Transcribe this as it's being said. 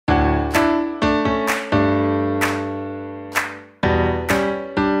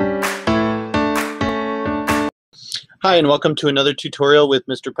Hi, and welcome to another tutorial with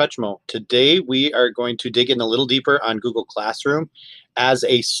Mr. Pechmo. Today we are going to dig in a little deeper on Google Classroom as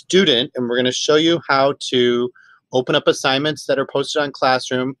a student, and we're going to show you how to open up assignments that are posted on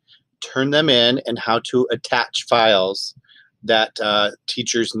Classroom, turn them in, and how to attach files that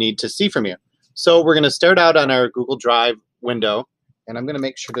teachers need to see from you. So we're going to start out on our Google Drive window, and I'm going to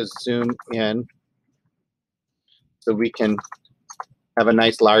make sure to zoom in so we can have a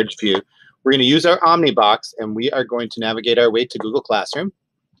nice large view. We're going to use our Omnibox, and we are going to navigate our way to Google Classroom,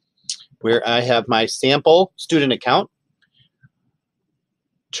 where I have my sample student account.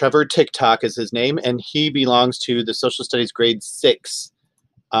 Trevor TikTok is his name, and he belongs to the Social Studies Grade 6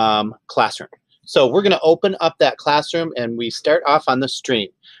 classroom. So we're going to open up that classroom, and we start off on the stream.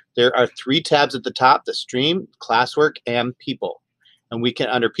 There are 3 tabs at the top: the stream, classwork, and people. And we can,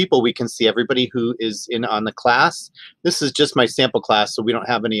 under people, we can see everybody who is in on the class. This is just my sample class, so we don't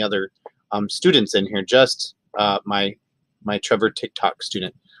have any other students in here, just my Trevor TikTok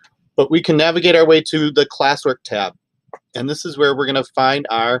student. But we can navigate our way to the classwork tab, and this is where we're going to find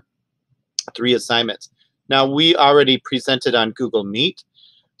our 3 assignments. Now, we already presented on Google Meet,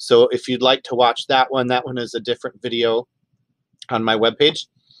 so if you'd like to watch that one is a different video on my webpage.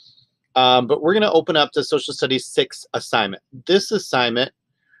 But we're going to open up the Social Studies 6 assignment. This assignment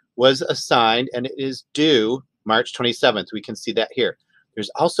was assigned, and it is due March 27th. We can see that here. There's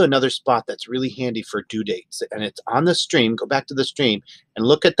also another spot that's really handy for due dates, and it's on the stream. Go back to the stream and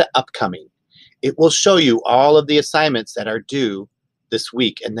look at the upcoming. It will show you all of the assignments that are due this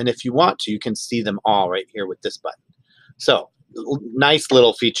week, and then if you want to, you can see them all right here with this button. So, nice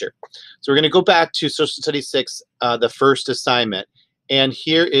little feature. So we're going to go back to Social Studies 6, the first assignment, and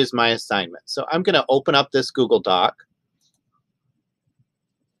here is my assignment. So I'm going to open up this Google Doc,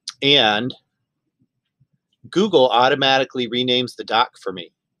 and Google automatically renames the doc for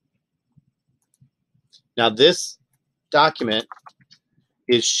me. Now this document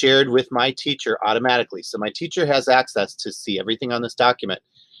is shared with my teacher automatically. So my teacher has access to see everything on this document.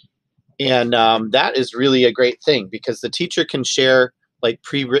 And that is really a great thing, because the teacher can share like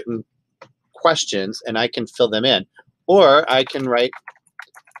pre-written questions and I can fill them in. Or I can write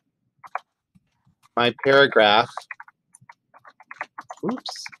my paragraph,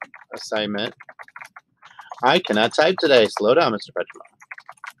 assignment. I cannot type today. Slow down, Mr. Pechmo.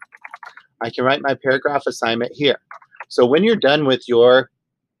 I can write my paragraph assignment here. So when you're done with your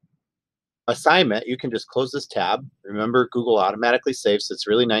assignment, you can just close this tab. Remember, Google automatically saves, so it's a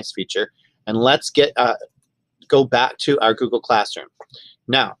really nice feature. And let's go back to our Google Classroom.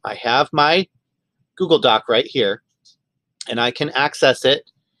 Now, I have my Google Doc right here, and I can access it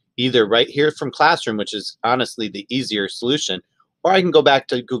either right here from Classroom, which is honestly the easier solution, or I can go back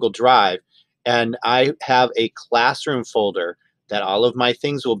to Google Drive, and I have a Classroom folder that all of my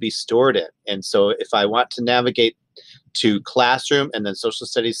things will be stored in. And so if I want to navigate to Classroom and then Social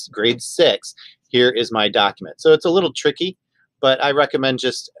Studies Grade 6, here is my document. So it's a little tricky, but I recommend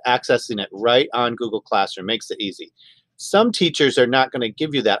just accessing it right on Google Classroom. Makes it easy. Some teachers are not going to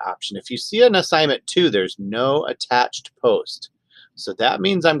give you that option. If you see an assignment 2, there's no attached post. So that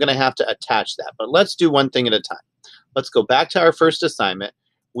means I'm going to have to attach that. But let's do one thing at a time. Let's go back to our first assignment.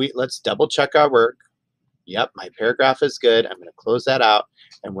 Let's double check our work. Yep, my paragraph is good. I'm going to close that out.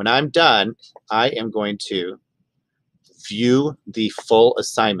 And when I'm done, I am going to view the full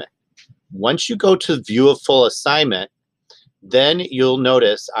assignment. Once you go to view a full assignment, then you'll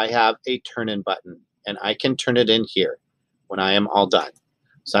notice I have a turn in button, and I can turn it in here when I am all done.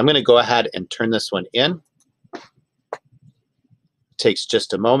 So I'm going to go ahead and turn this one in. It takes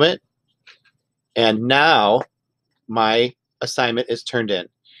just a moment. And now my assignment is turned in.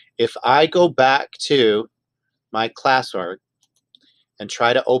 If I go back to my classwork and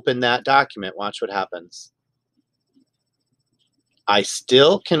try to open that document, watch what happens. I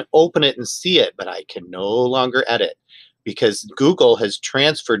still can open it and see it, but I can no longer edit, because Google has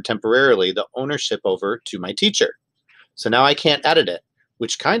transferred temporarily the ownership over to my teacher. So now I can't edit it,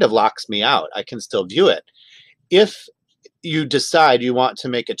 which kind of locks me out. I can still view it. If you decide you want to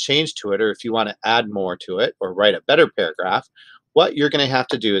make a change to it, or if you want to add more to it or write a better paragraph, what you're going to have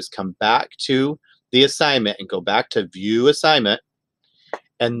to do is come back to the assignment and go back to view assignment,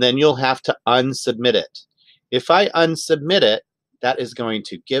 and then you'll have to unsubmit it. If I unsubmit it, that is going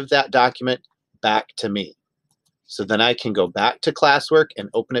to give that document back to me. So then I can go back to classwork and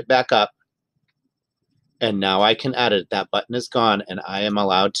open it back up, and now I can edit. That button is gone, and I am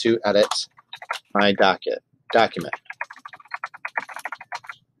allowed to edit my document.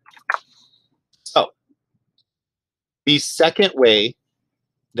 So the second way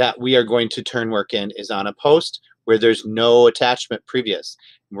that we are going to turn work in is on a post where there's no attachment previous.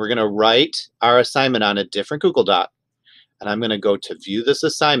 We're going to write our assignment on a different Google Doc, and I'm going to go to view this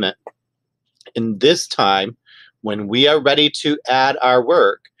assignment. And this time, when we are ready to add our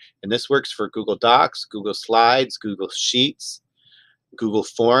work, and this works for Google Docs, Google Slides, Google Sheets, Google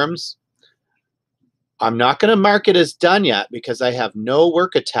Forms, I'm not going to mark it as done yet because I have no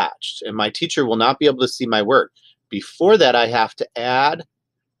work attached, and my teacher will not be able to see my work. Before that, I have to add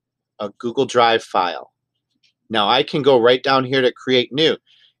a Google Drive file. Now, I can go right down here to create new.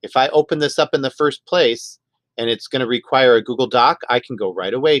 If I open this up in the first place and it's going to require a Google Doc, I can go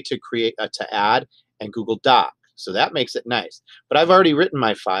right away to create to add and Google Doc. So that makes it nice. But I've already written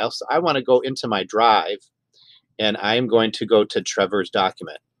my file, so I want to go into my Drive, and I'm going to go to Trevor's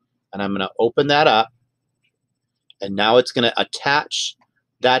document. And I'm going to open that up, and now it's going to attach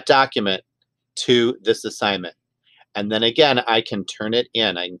that document to this assignment. And then again, I can turn it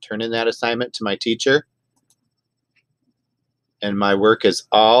in. I can turn in that assignment to my teacher, and my work is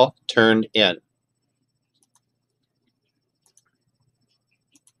all turned in.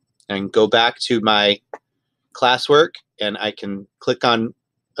 And go back to my classwork, and I can click on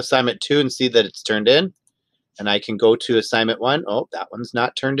assignment 2 and see that it's turned in. And I can go to assignment 1. Oh, that one's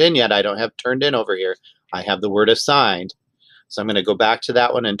not turned in yet. I don't have turned in over here. I have the word assigned. So I'm going to go back to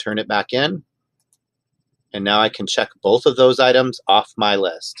that one and turn it back in. And now I can check both of those items off my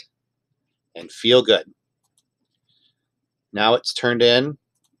list and feel good. Now it's turned in,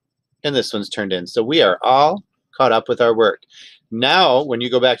 and this one's turned in. So we are all caught up with our work. Now, when you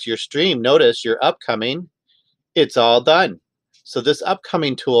go back to your stream, notice your upcoming, it's all done. So this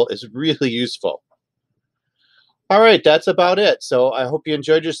upcoming tool is really useful. All right, that's about it. So I hope you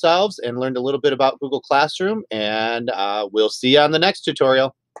enjoyed yourselves and learned a little bit about Google Classroom, and we'll see you on the next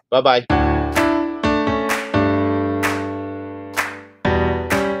tutorial. Bye-bye.